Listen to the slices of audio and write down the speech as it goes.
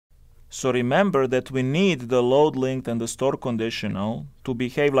So remember that we need the load linked and the store conditional to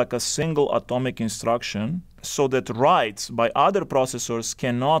behave like a single atomic instruction so that writes by other processors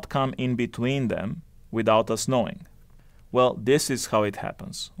cannot come in between them without us knowing. Well, this is how it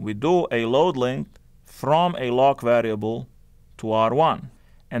happens. We do a load linked from a lock variable to R1,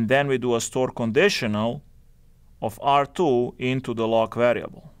 and then we do a store conditional of R2 into the lock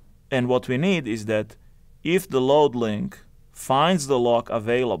variable. And what we need is that if the load link finds the lock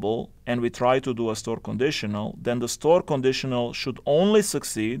available and we try to do a store conditional, then the store conditional should only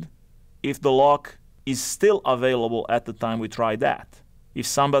succeed if the lock is still available at the time we try that. If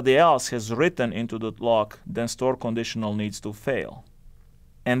somebody else has written into the lock, then store conditional needs to fail.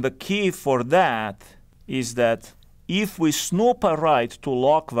 And the key for that is that if we snoop a write to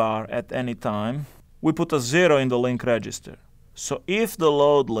lock var at any time, we put a 0 in the link register. So if the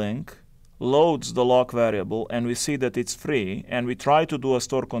load link loads the lock variable and we see that it's free and we try to do a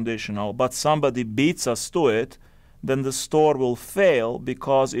store conditional but somebody beats us to it, then the store will fail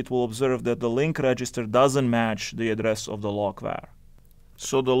because it will observe that the link register doesn't match the address of the lock var.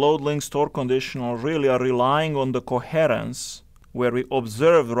 So the load link store conditional really are relying on the coherence where we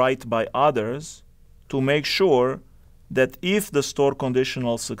observe write by others to make sure that if the store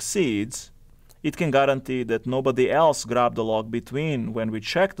conditional succeeds, it can guarantee that nobody else grabbed the lock between when we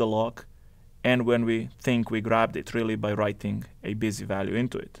check the lock and when we think we grabbed it, really by writing a busy value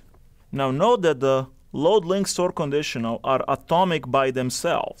into it. Now note that the load link store conditional are atomic by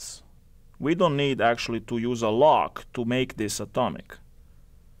themselves. We don't need actually to use a lock to make this atomic.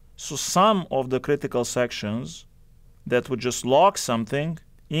 So some of the critical sections that would just lock something,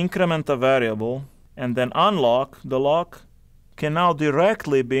 increment a variable, and then unlock the lock can now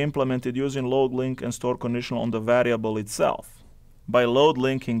directly be implemented using load link and store conditional on the variable itself. By load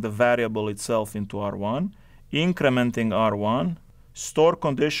linking the variable itself into R1, incrementing R1, store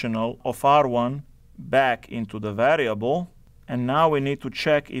conditional of R1 back into the variable, and now we need to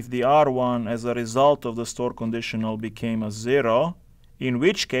check if the R1 as a result of the store conditional became a 0, in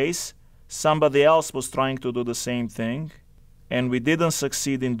which case somebody else was trying to do the same thing and we didn't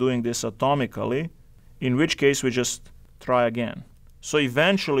succeed in doing this atomically, in which case we just try again. So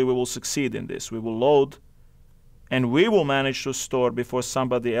eventually we will succeed in this. We will load and we will manage to store before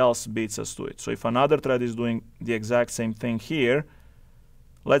somebody else beats us to it. So if another thread is doing the exact same thing here,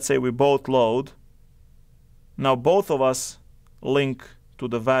 let's say we both load. Now both of us link to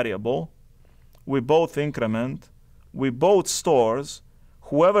the variable. We both increment. We both stores.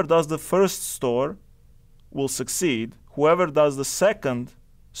 Whoever does the first store will succeed. Whoever does the second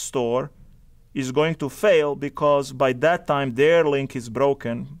store is going to fail because by that time their link is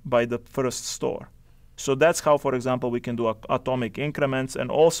broken by the first store. So that's how, for example, we can do atomic increments and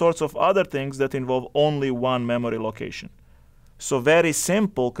all sorts of other things that involve only one memory location. So very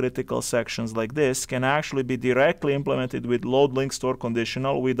simple critical sections like this can actually be directly implemented with load link store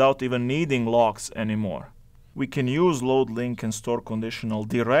conditional without even needing locks anymore. We can use load link and store conditional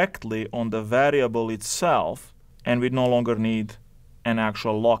directly on the variable itself, and we no longer need an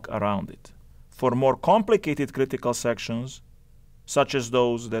actual lock around it. For more complicated critical sections, such as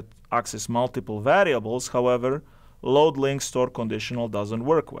those that access multiple variables, however, load link store conditional doesn't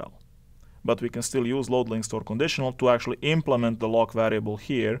work well. But we can still use load link store conditional to actually implement the lock variable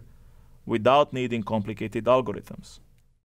here without needing complicated algorithms.